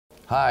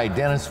Hi,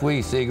 Dennis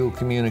Weiss, Eagle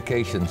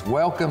Communications.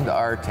 Welcome to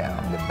our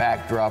town. The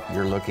backdrop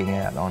you're looking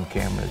at on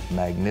camera is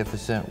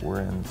magnificent. We're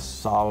in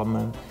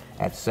Solomon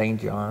at St.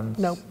 John's.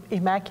 No,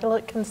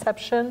 Immaculate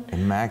Conception.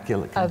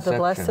 Immaculate Conception. Of the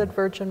Blessed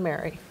Virgin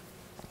Mary.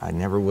 I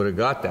never would have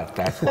got that.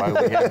 That's why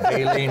we have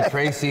Aileen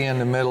Tracy in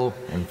the middle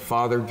and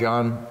Father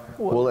John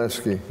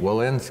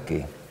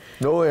Walensky.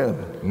 No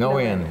N. No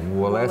N.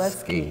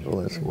 Walensky.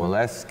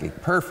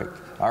 Perfect.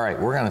 All right,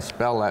 we're going to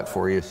spell that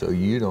for you so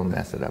you don't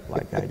mess it up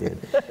like I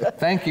did.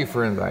 Thank you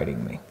for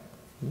inviting me.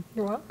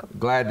 You're welcome.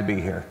 Glad to be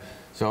here.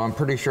 So I'm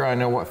pretty sure I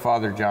know what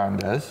Father John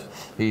does.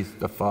 He's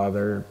the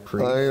father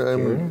priest.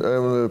 I'm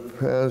the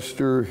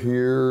pastor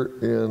here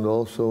and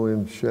also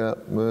in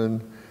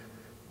Chapman,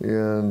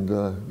 and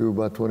do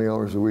about 20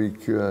 hours a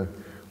week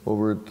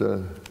over at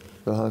the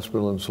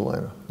hospital in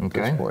Salina at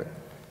this point.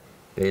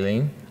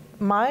 Aileen?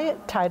 My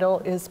title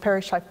is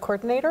Parish Life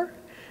Coordinator.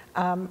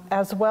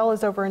 As well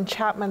as over in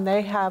Chapman,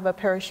 they have a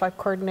Parish Life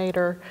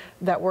Coordinator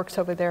that works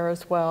over there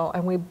as well,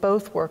 and we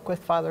both work with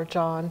Father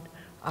John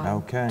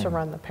to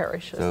run the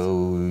parishes.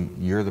 So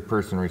you're the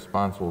person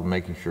responsible for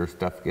making sure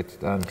stuff gets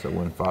done, so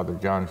when Father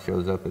John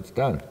shows up, it's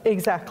done.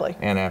 Exactly.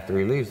 And after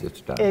he leaves,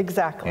 it's done.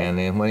 Exactly. And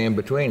then when in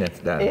between, it's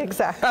done.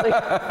 Exactly.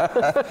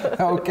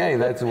 Okay,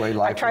 that's the way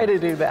life I try to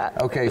do that.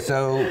 Okay,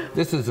 so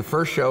this is the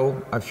first show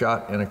I've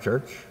shot in a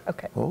church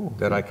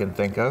that I can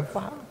think of.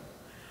 Wow.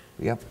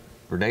 Yep,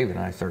 for Dave and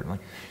I, certainly.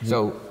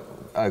 So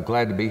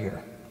glad to be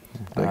here.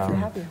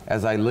 Thank you.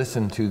 As I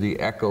listen to the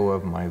echo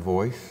of my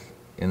voice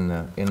in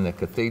the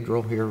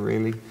cathedral here,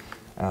 really,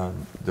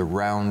 the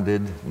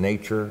rounded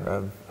nature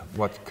of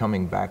what's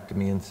coming back to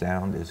me in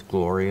sound is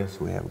glorious.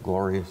 We have a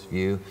glorious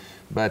view,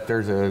 but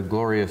there's a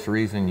glorious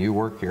reason you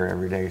work here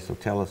every day. So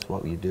tell us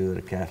what you do at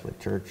a Catholic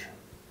church.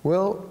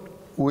 Well,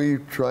 we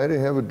try to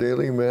have a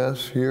daily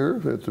mass here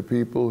that the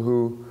people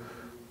who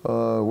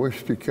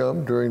wish to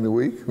come during the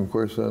week. Of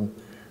course,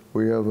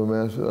 we have a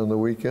mass on the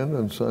weekend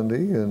on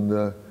Sunday, and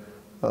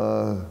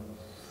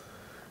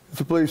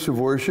it's a place of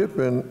worship.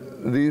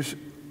 And these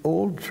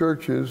old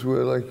churches,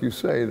 where, like you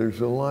say,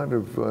 there's a lot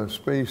of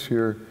space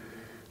here.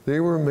 They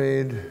were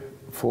made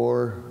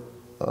for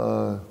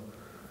the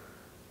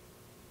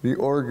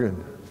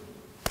organ.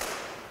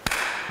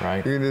 Right.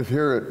 You can just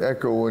hear it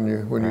echo when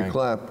you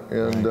clap,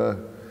 and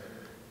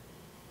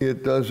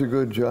it does a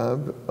good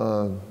job.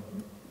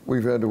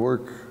 We've had to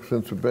work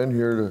since we've been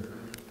here to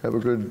have a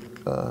good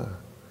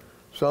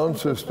sound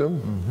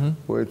system,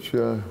 which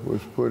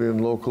was put in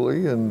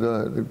locally, and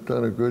they've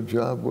done a good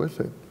job with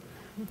it.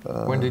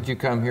 When did you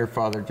come here,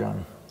 Father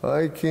John?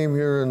 I came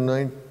here in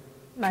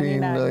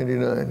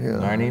 1999. Yeah.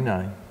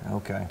 99.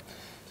 Okay.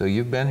 So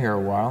you've been here a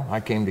while.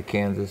 I came to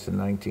Kansas in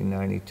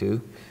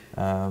 1992,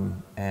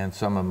 and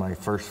some of my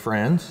first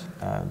friends,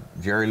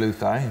 Jerry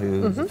Luthi,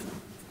 who's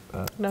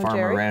a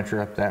farmer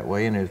rancher up that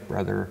way, and his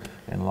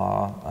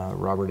brother-in-law,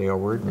 Robert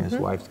Aylward, and his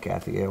wife's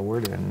Kathy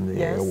Aylward, and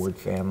the Aylward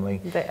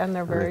family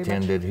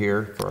attended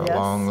here for a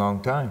long,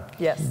 long time.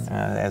 Yes.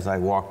 As I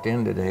walked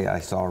in today,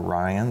 I saw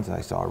Ryan's,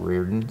 I saw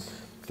Reardon's,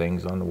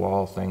 things on the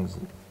wall, things.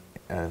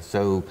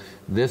 So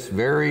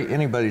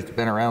anybody that's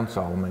been around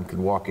Solomon could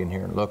walk in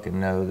here and look and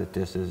know that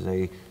this is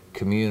a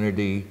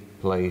community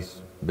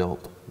place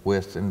built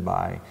with and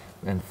by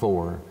and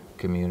for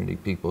community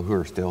people who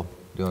are still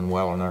doing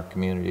well in our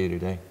community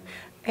today.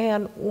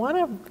 And one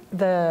of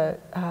the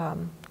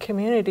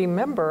community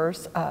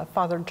members,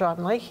 Father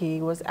John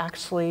Leahy, was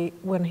actually,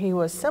 when he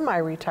was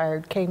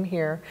semi-retired, came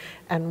here,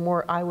 and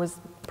I was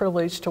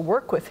privileged to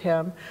work with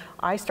him.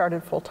 I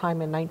started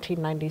full-time in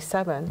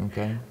 1997.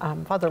 Okay.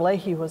 Father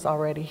Leahy was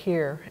already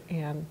here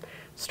and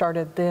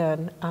started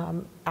then.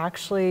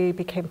 Actually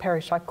became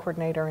Parish Life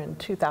Coordinator in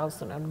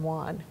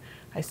 2001.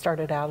 I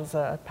started out as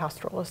a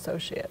pastoral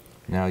associate.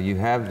 Now you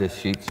have this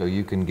sheet so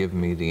you can give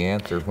me the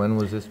answer. When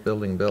was this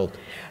building built?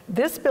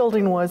 This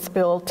building was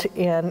built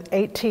in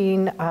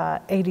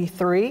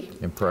 1883.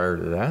 And prior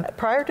to that?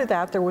 Prior to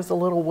that, there was a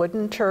little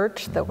wooden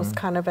church that was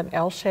kind of an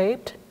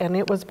L-shaped, and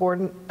it was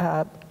built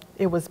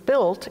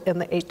in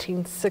the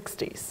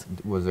 1860s.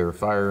 Was there a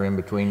fire in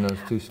between those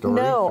two stories?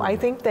 No, I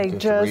think they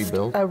just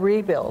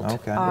rebuilt.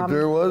 Okay. But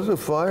there was a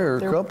fire,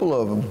 a couple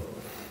of them,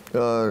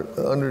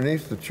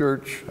 underneath the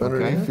church,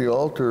 underneath the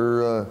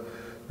altar.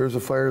 There's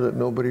a fire that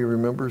nobody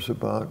remembers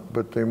about,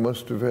 but they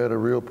must have had a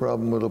real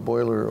problem with a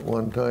boiler at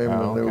one time,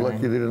 and they were lucky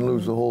they didn't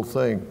lose the whole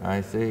thing.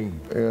 I see.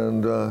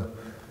 And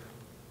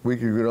we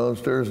could go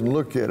downstairs and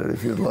look at it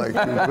if you'd like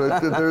to, but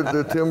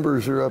the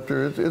timbers are up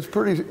there. It's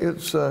pretty.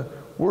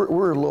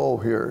 We're low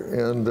here,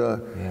 and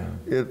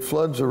it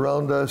floods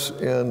around us,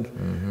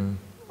 and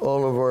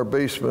all of our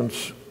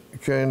basements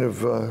kind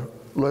of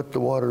let the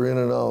water in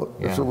and out.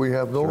 Yeah, so we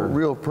have no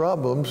real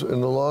problems in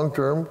the long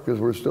term because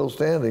we're still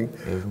standing,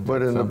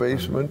 but in the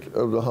basement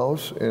of the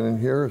house and in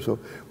here, so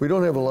we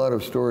don't have a lot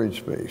of storage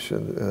space,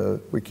 and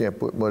we can't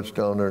put much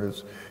down there.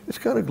 It's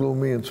kind of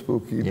gloomy and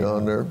spooky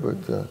down there,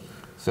 but.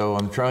 So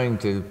I'm trying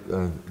to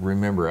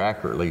remember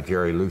accurately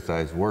Jerry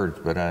Luthi's words,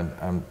 but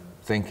I'm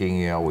thinking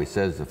he always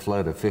says the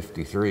flood of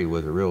 '53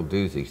 was a real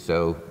doozy,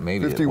 so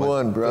maybe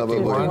 51, probably.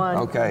 51?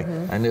 Okay,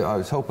 I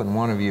was hoping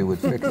one of you would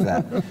fix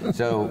that.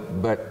 So,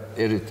 but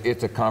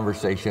it's a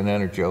conversation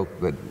and a joke,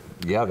 but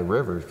yeah, the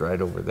river's right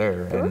over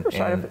there.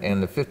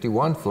 And the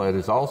 '51 flood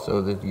is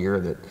also the year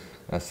that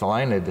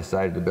Salina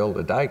decided to build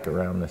a dike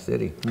around the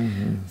city.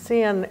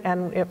 See,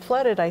 and it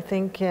flooded, I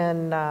think,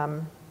 in,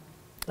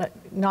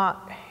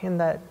 not in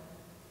the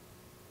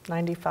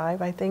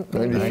 95, I think.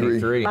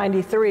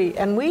 93.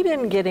 And we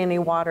didn't get any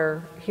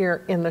water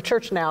here in the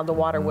church. Now the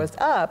water was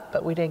up,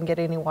 but we didn't get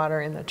any water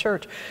in the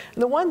church.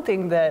 And the one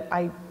thing that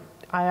I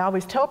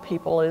always tell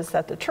people is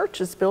that the church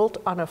is built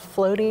on a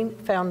floating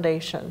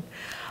foundation.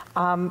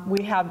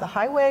 We have the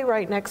highway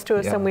right next to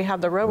us, and we have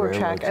the railroad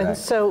track, and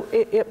so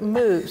it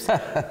moves.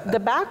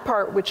 The back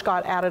part, which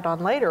got added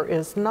on later,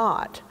 is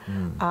not.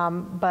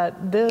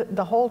 But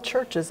the whole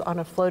church is on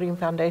a floating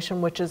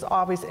foundation, which has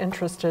always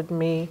interested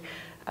me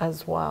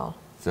as well.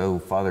 So,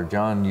 Father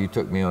John, you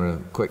took me on a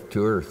quick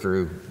tour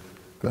through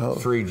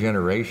 3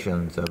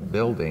 generations of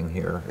building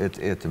here.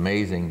 It's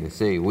amazing to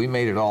see. We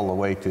made it all the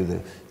way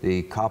to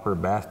the copper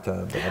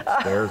bathtub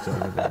upstairs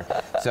over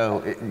there.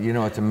 So, you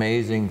know, it's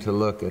amazing to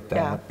look at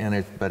that.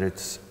 And but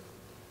it's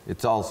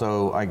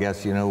also, I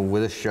guess, you know,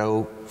 with a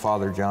show,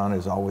 Father John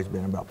has always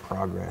been about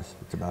progress.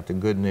 It's about the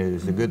good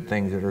news, the good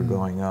things that are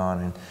going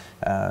on.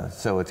 And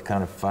so it's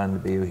kind of fun to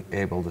be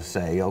able to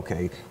say,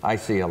 okay, I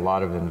see a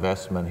lot of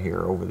investment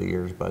here over the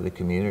years by the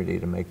community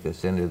to make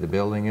this into the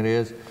building it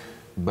is.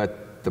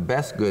 But the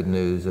best good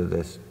news of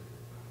this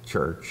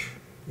church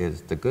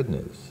is the good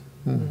news.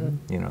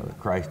 You know, that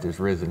Christ is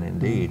risen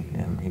indeed,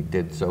 and he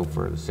did so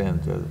for the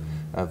sins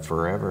of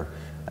forever.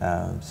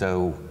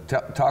 So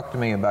talk to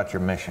me about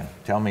your mission.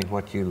 Tell me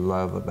what you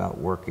love about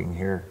working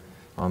here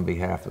on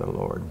behalf of the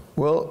Lord.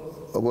 Well,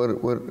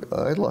 What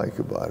I like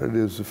about it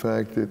is the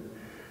fact that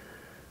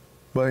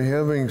by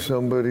having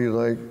somebody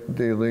like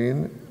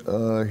Daleen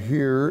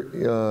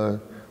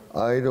here,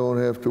 I don't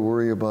have to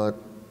worry about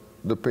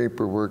the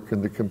paperwork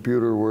and the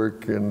computer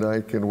work, and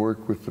I can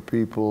work with the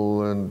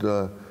people and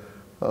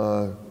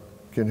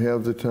can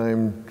have the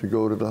time to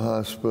go to the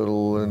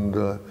hospital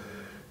and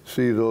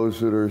see those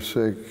that are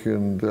sick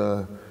and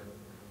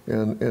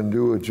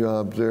do a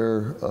job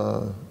there.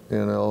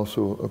 And I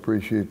also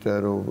appreciate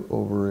that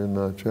over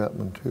in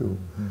Chapman too.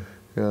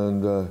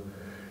 And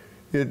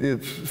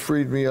it's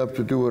freed me up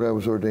to do what I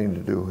was ordained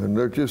to do. And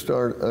there just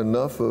aren't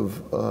enough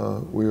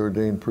of we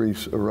ordained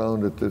priests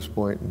around at this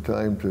point in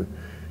time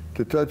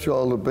to touch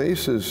all the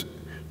bases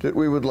that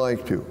we would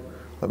like to.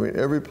 I mean,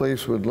 every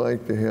place would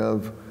like to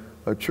have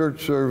a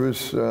church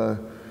service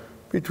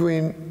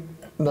between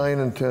 9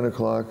 and 10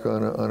 o'clock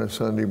on a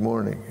Sunday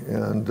morning.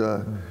 And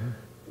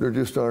there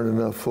just aren't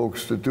enough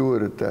folks to do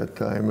it at that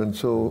time. And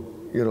so,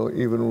 you know,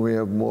 even when we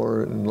have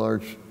more in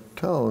large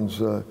towns,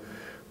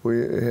 we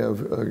have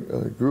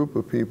a group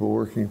of people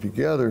working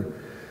together.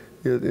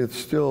 It's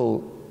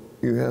still,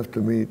 you have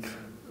to meet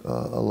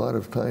a lot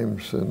of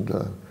times and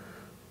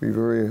be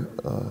very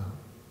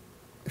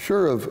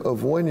sure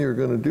of when you're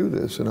going to do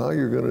this and how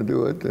you're going to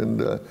do it, and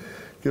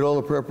get all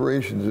the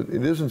preparations.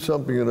 It isn't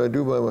something that I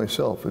do by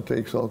myself. It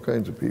takes all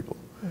kinds of people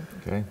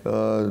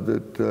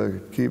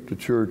that keep the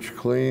church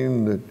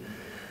clean, that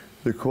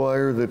the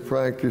choir that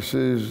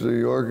practices,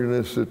 the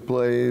organist that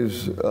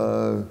plays.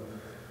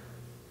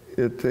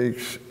 It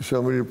takes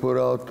somebody to put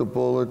out the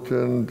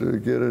bulletin, to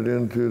get it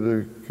into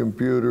the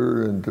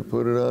computer, and to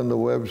put it on the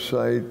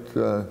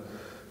website.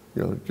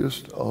 You know,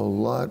 just a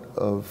lot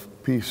of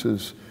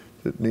pieces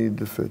that need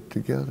to fit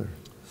together.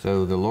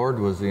 So the Lord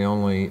was the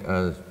only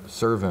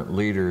servant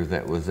leader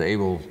that was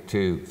able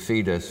to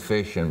feed us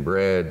fish and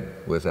bread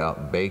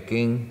without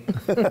baking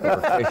or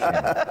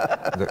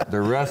fishing. The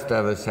rest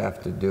of us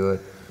have to do it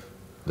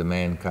the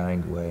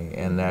mankind way,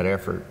 and that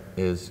effort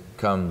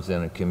comes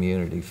in a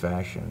community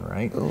fashion,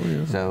 right? Oh,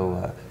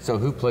 yeah. So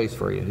who plays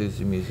for you? Who's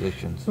the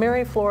musicians?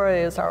 Mary Flora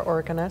is our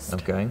organist.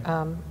 Okay.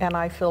 And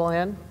I fill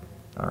in.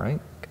 All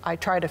right. I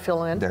try to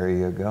fill in. There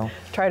you go.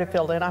 Try to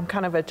fill in. I'm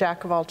kind of a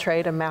jack of all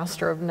trade, a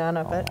master of none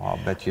of it.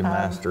 I'll bet you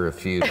master a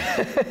few.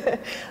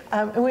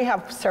 And we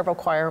have several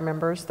choir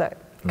members that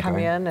come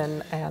in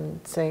and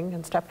sing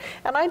and stuff.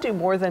 And I do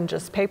more than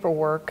just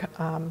paperwork.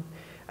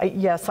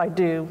 Yes, I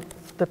do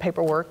the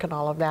paperwork and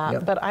all of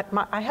that, but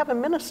I have a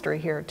ministry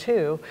here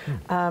too.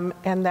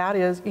 And that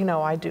is, you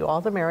know, I do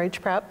all the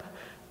marriage prep,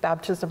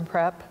 baptism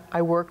prep.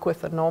 I work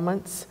with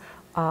annulments.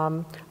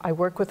 I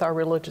work with our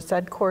religious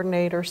ed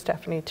coordinator,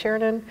 Stephanie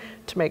Tiernan,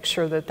 to make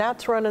sure that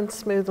that's running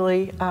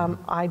smoothly.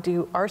 I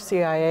do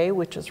RCIA,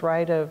 which is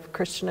Rite of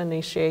Christian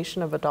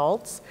Initiation of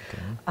Adults,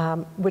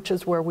 which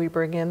is where we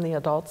bring in the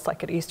adults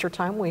like at Easter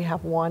time. We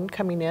have one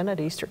coming in at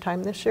Easter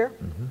time this year.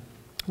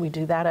 We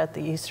do that at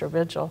the Easter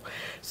Vigil.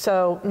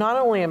 So not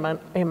only am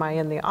I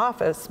in the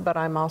office, but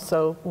I'm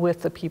also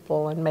with the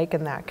people and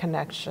making that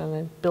connection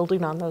and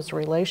building on those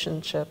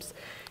relationships.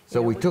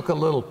 So we took a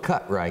little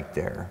cut right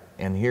there,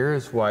 and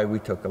here's why we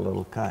took a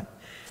little cut.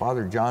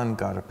 Father John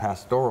got a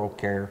pastoral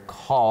care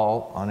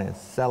call on his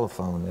cell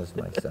phone, as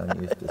my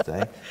son used to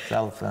say,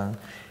 cell phone,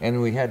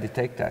 and we had to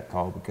take that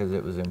call because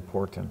it was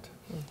important.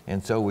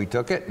 And so we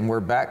took it, and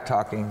we're back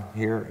talking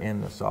here in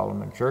the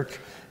Solomon Church.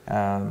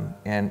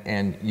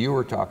 And you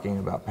were talking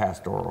about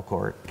pastoral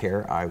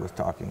care. I was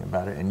talking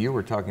about it, and you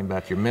were talking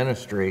about your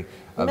ministry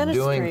of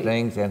doing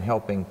things and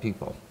helping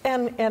people.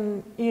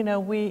 And you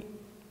know,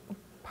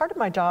 part of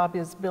my job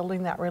is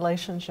building that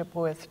relationship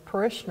with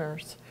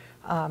parishioners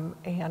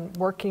and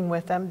working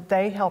with them.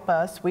 They help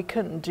us. We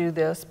couldn't do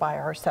this by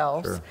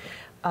ourselves. Sure.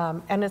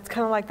 And it's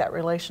kind of like that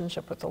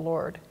relationship with the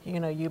Lord. You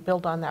know, you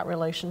build on that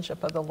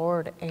relationship of the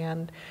Lord,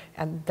 and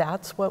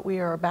that's what we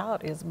are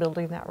about, is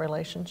building that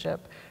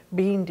relationship,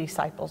 being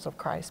disciples of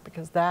Christ,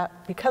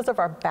 because of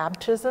our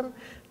baptism,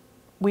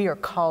 we are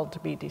called to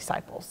be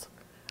disciples,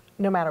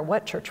 no matter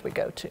what church we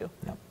go to.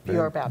 Yep. You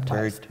are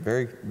baptized.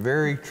 Very,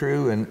 very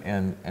true,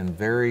 and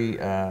very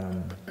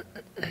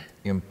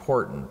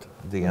important,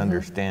 the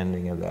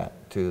understanding of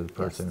that to the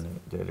person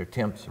that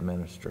attempts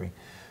ministry.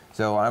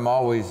 So I'm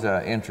always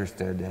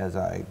interested as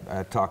I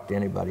talk to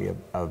anybody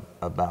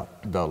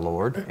about the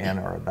Lord and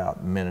or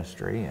about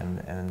ministry,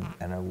 and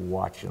I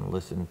watch and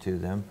listen to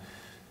them.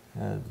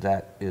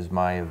 That is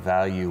my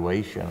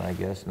evaluation, I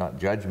guess, not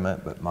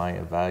judgment, but my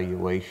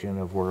evaluation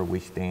of where we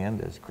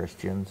stand as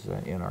Christians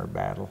in our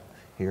battle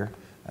here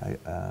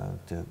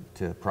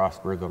to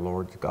prosper the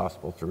Lord's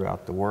gospel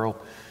throughout the world.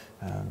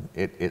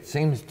 It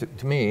seems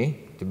to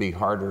me to be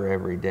harder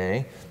every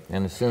day,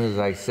 and as soon as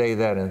I say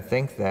that and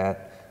think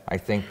that, I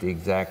think the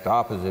exact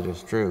opposite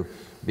is true.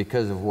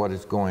 Because of what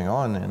is going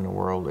on in the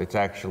world, it's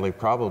actually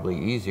probably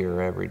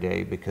easier every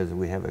day because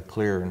we have a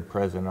clear and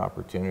present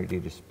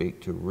opportunity to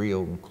speak to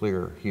real and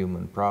clear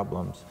human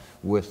problems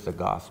with the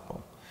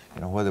gospel.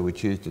 You know, whether we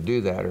choose to do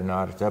that or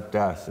not, it's up to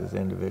us as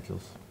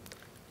individuals.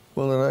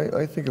 Well, and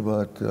I think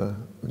about,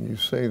 when you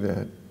say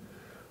that,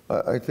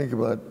 I think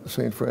about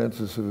St.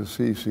 Francis of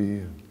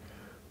Assisi.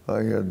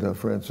 I had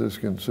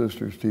Franciscan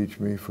sisters teach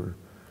me for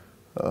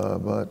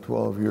about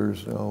 12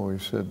 years now. We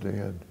said they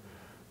had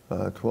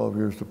 12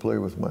 years to play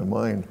with my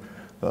mind.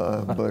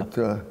 But,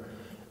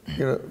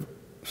 you know,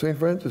 St.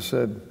 Francis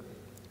said,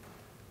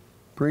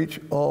 preach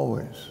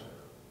always,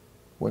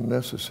 when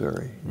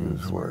necessary,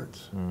 use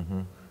words.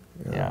 And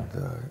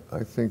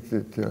I think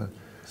that...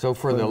 So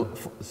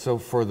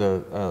for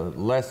the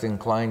less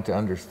inclined to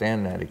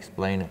understand that,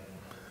 explain it.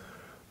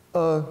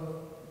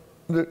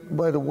 That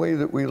by the way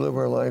that we live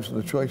our lives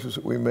and the choices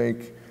that we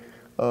make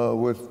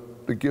with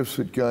the gifts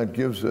that God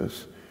gives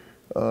us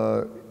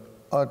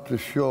ought to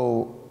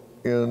show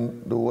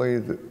in the way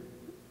that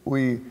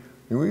we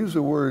use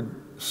the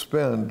word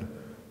spend,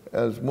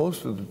 as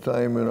most of the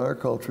time in our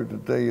culture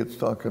today it's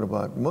talking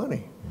about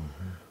money.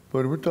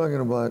 But we're talking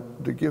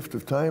about the gift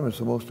of time is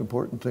the most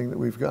important thing that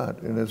we've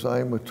got. And as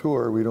I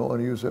mature, we don't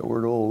want to use that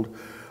word old,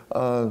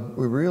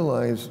 we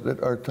realize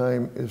that our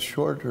time is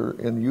shorter,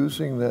 and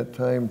using that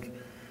time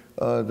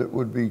that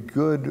would be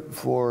good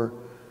for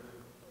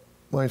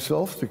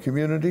myself, the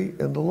community,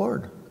 and the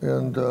Lord.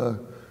 And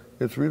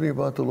it's really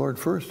about the Lord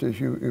first, as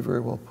you very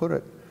well put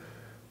it.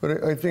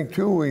 But I think,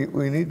 too,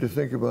 we need to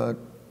think about,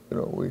 you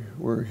know,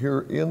 we're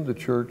here in the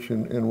church,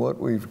 and what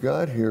we've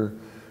got here.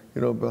 You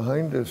know,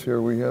 behind us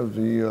here we have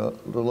the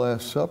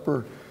Last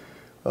Supper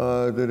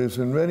that is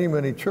in many,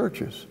 many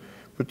churches.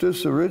 But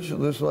this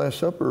Last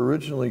Supper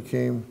originally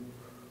came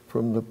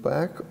from the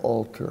back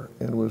altar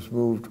and was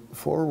moved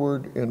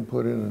forward and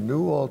put in a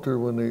new altar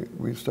when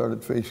we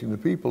started facing the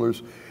people.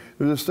 There's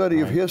a study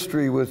of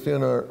history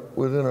within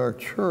our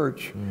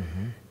church,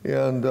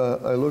 and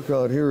I look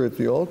out here at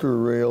the altar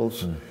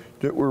rails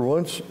that were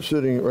once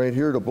sitting right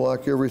here to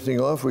block everything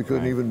off. We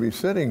couldn't even be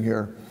sitting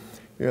here,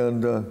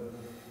 and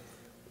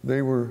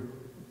they were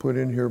put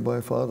in here by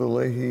Father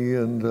Leahy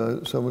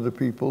and some of the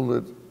people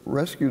that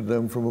rescued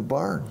them from a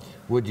barn.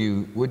 Would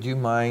you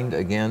mind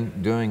again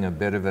doing a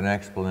bit of an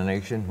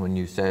explanation when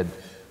you said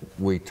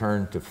we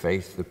turn to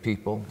face the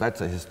people?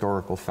 That's a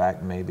historical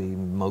fact maybe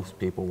most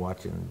people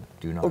watching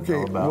do not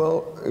know about. Okay,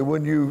 well,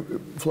 when you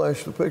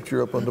flash the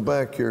picture up on the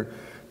back here,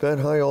 that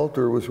high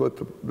altar was what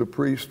the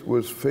priest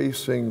was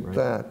facing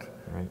that.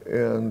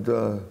 And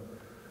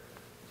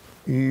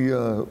he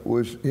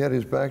had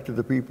his back to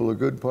the people a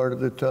good part of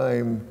the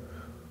time,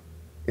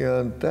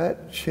 and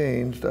that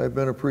changed. I've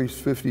been a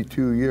priest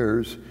 52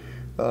 years.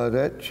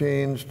 That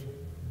changed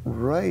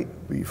right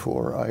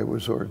before I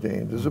was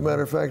ordained. As a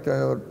matter of fact, I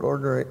had a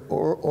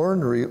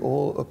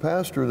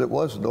pastor that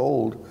wasn't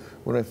old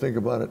when I think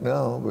about it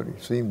now, but he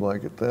seemed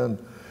like it then.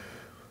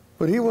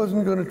 But he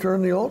wasn't going to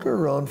turn the altar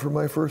around for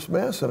my first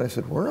Mass, and I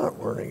said, we're not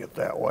learning it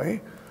that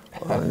way.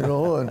 You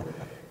know, and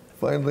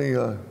finally,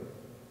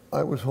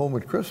 I was home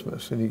at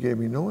Christmas, and he gave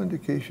me no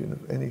indication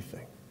of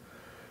anything,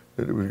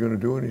 that it was going to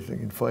do anything.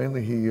 And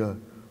finally, he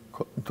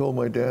told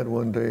my dad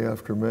one day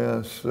after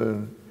Mass,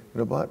 in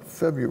about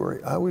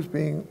February, I was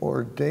being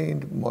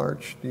ordained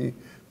March the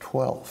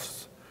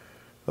 12th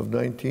of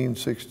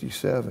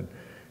 1967.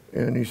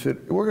 And he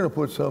said, we're going to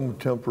put some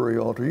temporary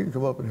altar. You can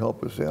come up and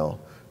help us, Al.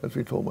 That's what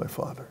he told my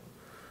father.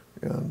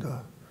 And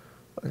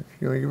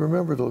You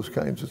remember those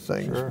kinds of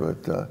things. Sure.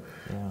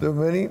 But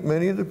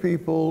many of the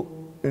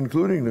people,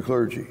 including the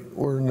clergy,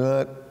 were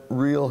not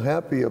real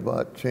happy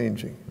about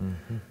changing.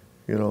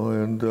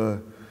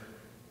 And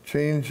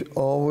change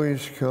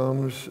always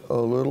comes a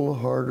little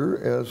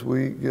harder as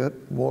we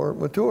get more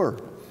mature.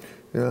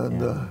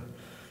 And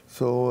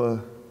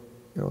so,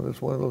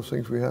 that's one of those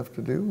things we have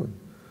to do.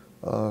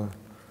 And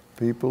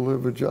people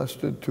have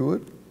adjusted to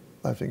it,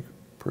 I think,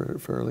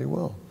 fairly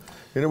well.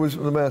 And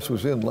the Mass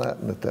was in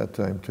Latin at that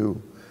time,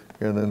 too.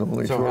 And then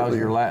only So how's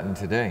your Latin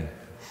today?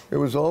 It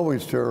was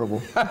always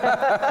terrible.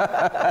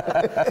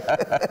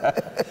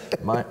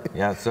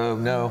 So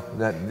no,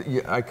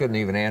 I couldn't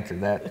even answer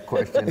that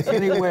question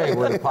anyway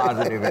with a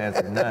positive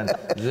answer. None.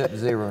 Zip,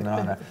 zero,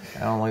 nada.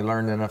 I only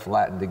learned enough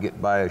Latin to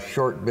get by a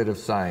short bit of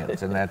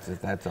science, and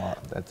that's all.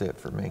 That's it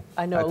for me.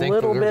 I know a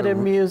little bit of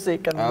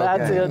music, and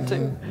that's it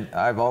too.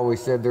 I've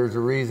always said there's a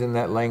reason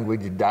that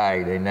language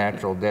died a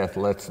natural death.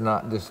 Let's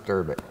not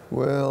disturb it.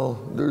 Well,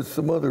 there's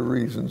some other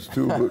reasons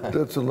too, but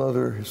that's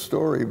another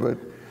story. But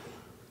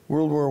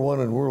World War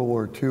I and World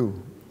War II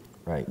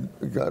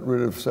got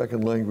rid of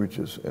second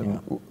languages, and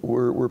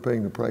we're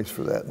paying the price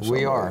for that.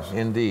 We are,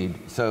 indeed.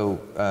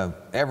 So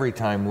every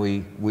time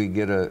we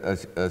get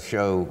a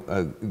show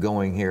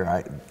going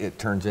here, it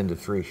turns into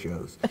 3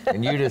 shows.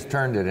 And you just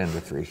turned it into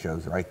 3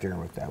 shows right there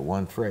with that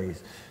one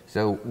phrase.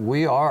 So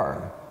we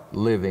are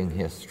living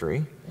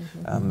history.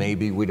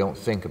 Maybe we don't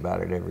think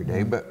about it every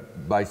day, but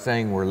by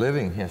saying we're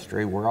living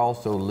history, we're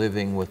also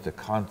living with the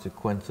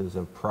consequences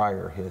of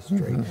prior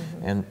history.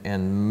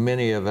 And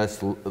many of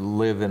us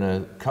live in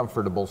a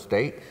comfortable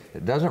state.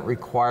 It doesn't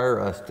require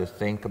us to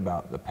think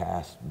about the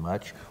past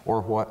much,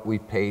 or what we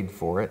paid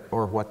for it,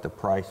 or what the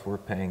price we're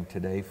paying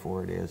today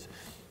for it is.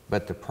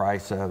 But the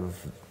price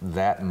of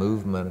that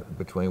movement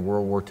between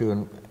World War II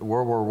and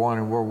World War I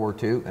and World War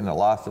II, and the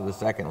loss of the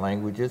second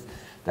languages,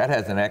 that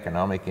has an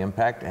economic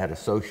impact. It had a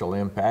social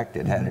impact.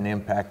 It had an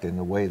impact in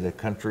the way the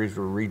countries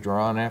were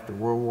redrawn after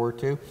World War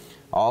II.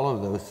 All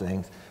of those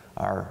things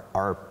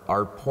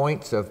are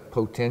points of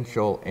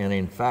potential and,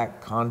 in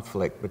fact,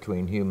 conflict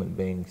between human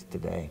beings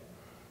today.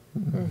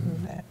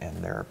 And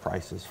there are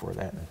prices for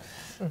that.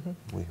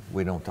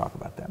 We don't talk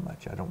about that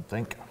much, I don't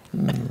think.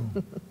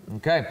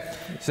 Okay,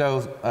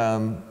 so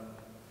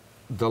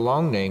the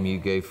long name you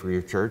gave for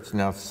your church,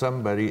 now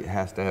somebody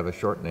has to have a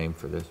short name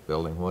for this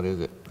building. What is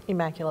it?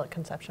 Immaculate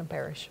Conception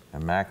Parish.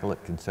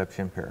 Immaculate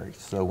Conception Parish.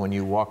 So when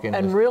you walk in...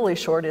 And really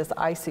short is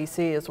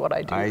ICC is what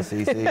I do.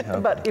 ICC, okay.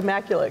 But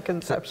Immaculate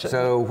Conception.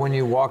 So when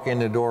you walk in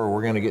the door,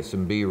 we're going to get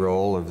some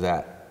B-roll of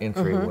that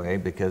entryway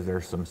because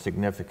there's some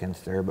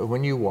significance there. But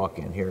when you walk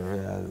in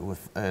here,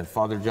 with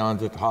Father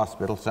John's at the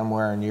hospital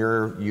somewhere, and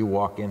you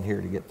walk in here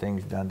to get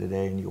things done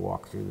today, and you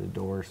walk through the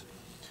doors,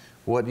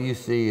 what do you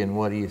see and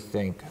what do you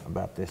think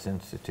about this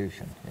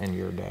institution in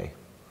your day?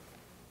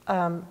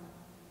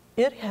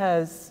 It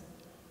has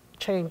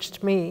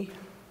changed me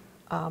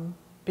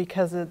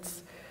because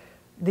it's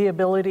the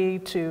ability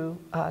to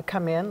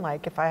come in,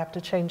 like if I have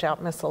to change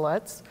out Miss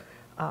Alette's.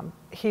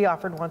 He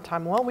offered one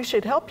time, well, we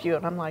should help you.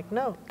 And I'm like,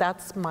 no,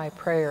 that's my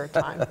prayer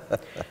time.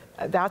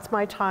 That's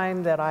my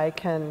time that I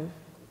can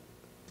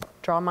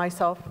draw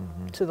myself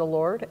to the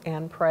Lord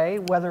and pray,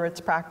 whether it's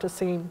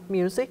practicing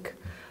music,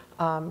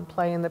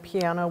 playing the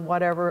piano,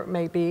 whatever it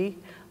may be,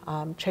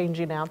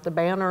 changing out the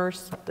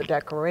banners, the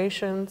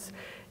decorations.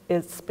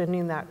 It's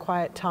spending that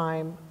quiet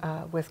time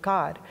with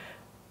God.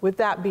 With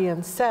that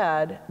being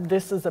said,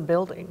 this is a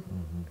building.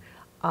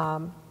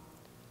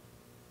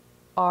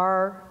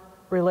 Our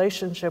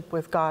relationship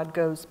with God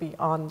goes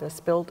beyond this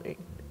building.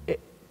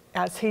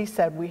 As he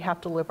said, we have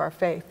to live our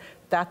faith.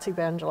 That's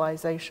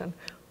evangelization.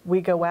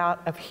 We go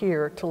out of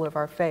here to live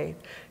our faith.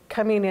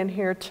 Coming in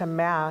here to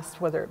Mass,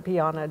 whether it be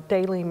on a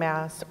daily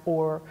Mass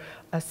or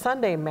a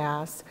Sunday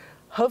Mass,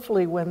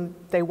 hopefully when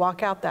they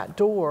walk out that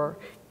door,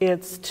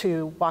 it's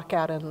to walk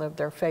out and live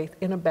their faith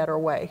in a better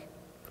way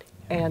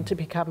and to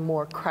become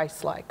more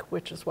Christ-like,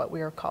 which is what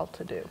we are called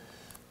to do.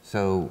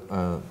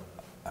 So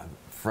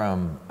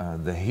from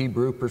the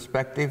Hebrew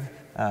perspective,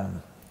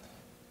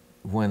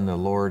 when the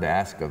Lord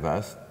asked of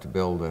us to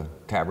build a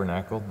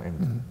tabernacle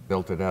and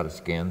built it out of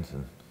skins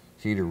and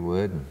cedar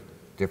wood and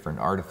different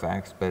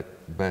artifacts, but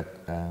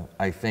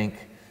I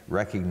think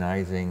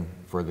recognizing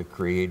for the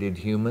created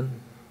human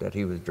that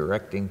he was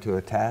directing to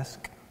a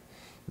task,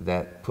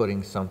 that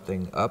putting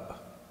something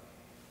up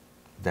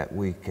that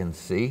we can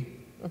see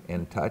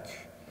and touch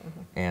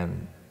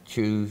and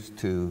choose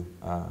to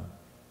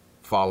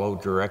follow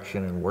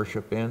direction and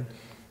worship in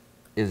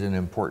is an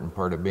important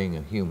part of being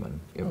a human.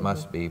 It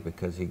must be,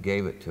 because he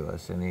gave it to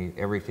us, and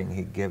everything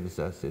he gives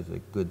us is a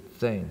good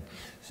thing.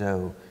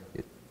 So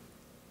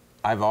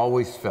I've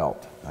always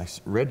felt, I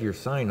read your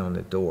sign on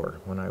the door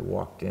when I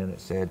walked in. It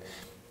said,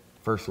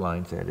 first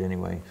line said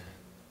anyway,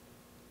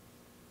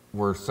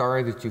 "We're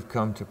sorry that you've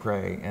come to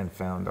pray and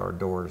found our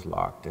doors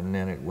locked." And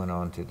then it went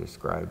on to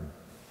describe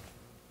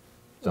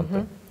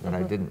something that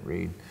I didn't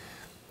read.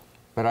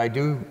 But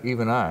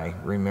even I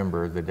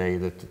remember the day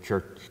that the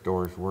church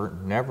doors were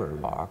never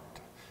locked.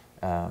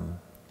 And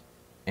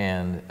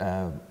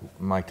And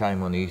my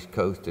time on the East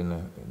Coast in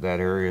that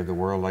area of the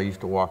world, I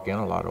used to walk in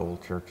a lot of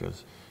old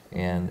churches,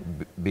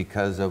 and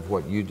because of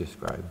what you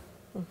described.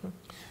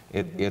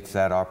 It's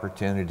that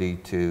opportunity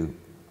to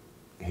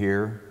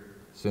hear.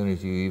 As soon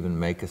as you even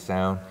make a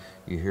sound,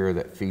 you hear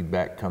that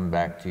feedback come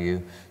back to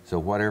you. So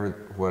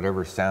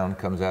whatever sound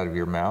comes out of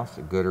your mouth,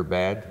 good or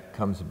bad,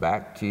 comes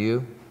back to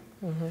you.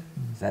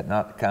 Is that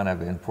not kind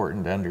of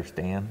important to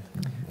understand,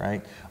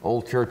 right?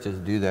 Old churches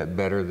do that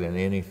better than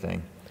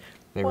anything.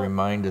 They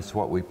remind us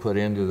what we put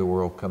into the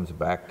world comes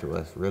back to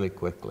us really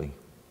quickly.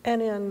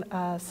 And in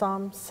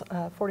Psalms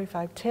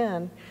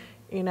 45:10,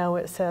 you know,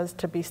 it says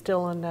to be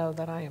still and know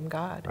that I am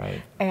God.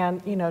 Right.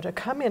 And, you know, to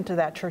come into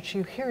that church,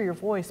 you hear your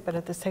voice, but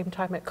at the same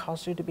time, it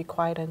calls you to be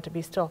quiet and to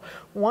be still.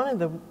 One of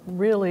the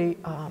really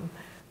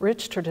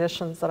rich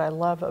traditions that I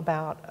love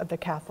about the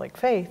Catholic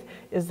faith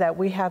is that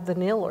we have the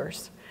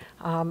kneelers.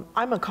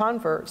 I'm a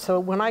convert, so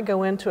when I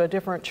go into a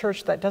different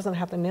church that doesn't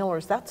have the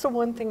kneelers, that's the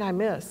one thing I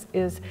miss,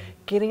 is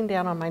getting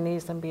down on my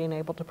knees and being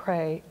able to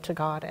pray to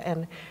God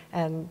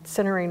and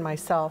centering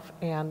myself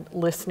and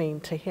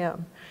listening to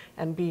Him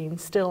and being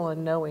still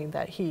and knowing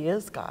that He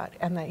is God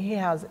and that He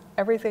has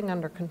everything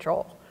under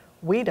control.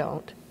 We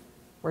don't.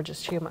 We're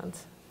just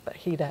humans, but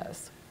He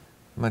does.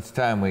 How much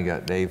time we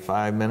got, Dave?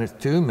 5 minutes?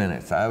 2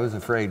 minutes? I was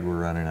afraid we're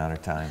running out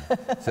of time.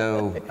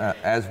 So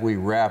as we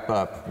wrap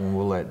up, and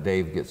we'll let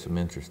Dave get some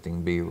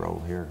interesting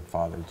B-roll here,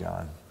 Father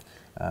John.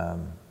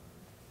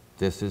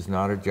 This is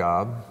not a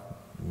job.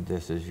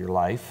 This is your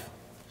life.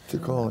 It's a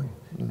calling.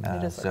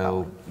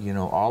 So, you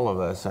know, all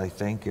of us, I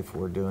think, if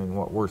we're doing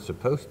what we're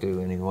supposed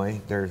to anyway,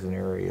 there's an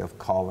area of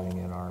calling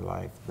in our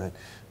life. But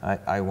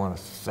I want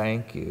to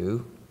thank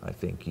you, I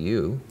think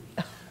you,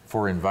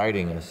 for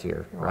inviting us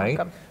here, You're right?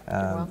 welcome.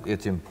 You're welcome.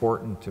 It's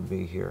important to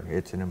be here.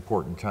 It's an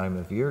important time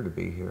of year to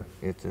be here.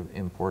 It's an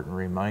important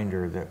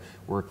reminder that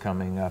we're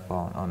coming up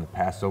on the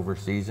Passover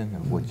season,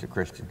 of which the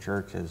Christian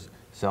Church has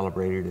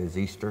celebrated as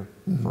Easter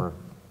for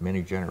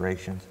many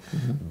generations.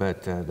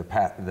 But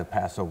the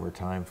Passover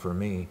time for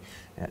me,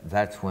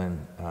 that's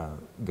when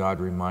God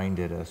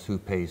reminded us who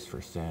pays for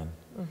sin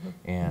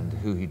and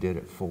who He did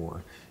it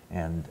for.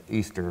 And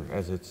Easter,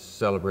 as it's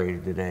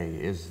celebrated today,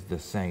 is the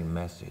same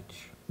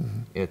message.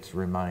 It's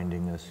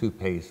reminding us who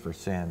pays for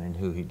sin and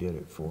who He did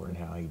it for and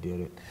how He did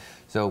it.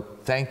 So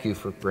thank you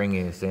for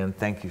bringing us in.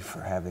 Thank you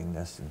for having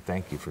us, and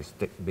thank you for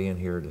being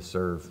here to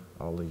serve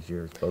all these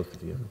years, both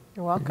of you.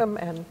 You're welcome,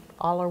 and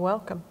all are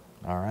welcome.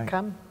 All right.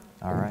 Come.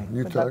 All right.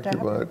 You Would love talked to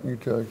have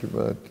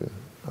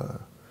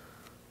about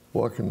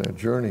walking that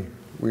journey.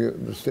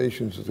 The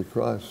Stations of the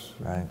Cross.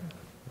 Right.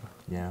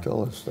 Yeah.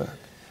 Tell us that.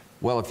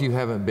 Well, if you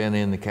haven't been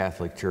in the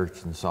Catholic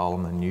Church in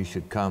Solomon, you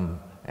should come,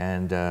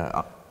 and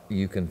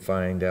you can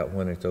find out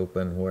when it's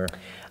open. Where?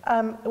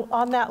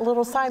 On that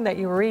little sign that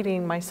you were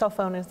reading, my cell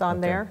phone is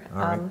on there. All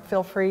right.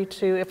 Feel free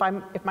to,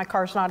 if my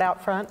car's not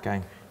out front,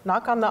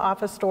 knock on the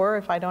office door.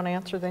 If I don't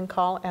answer, then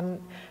call,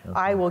 and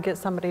I will get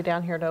somebody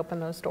down here to open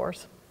those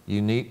doors.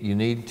 You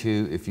need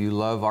to, if you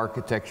love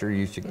architecture,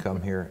 you should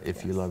come here.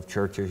 If you love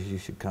churches, you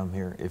should come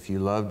here. If you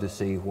love to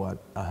see what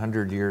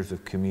 100 years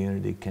of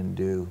community can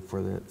do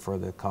for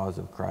the cause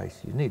of Christ,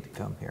 you need to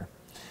come here.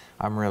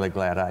 I'm really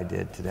glad I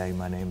did today.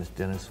 My name is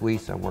Dennis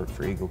Weiss. I work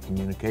for Eagle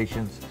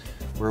Communications.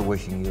 We're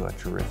wishing you a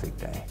terrific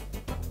day.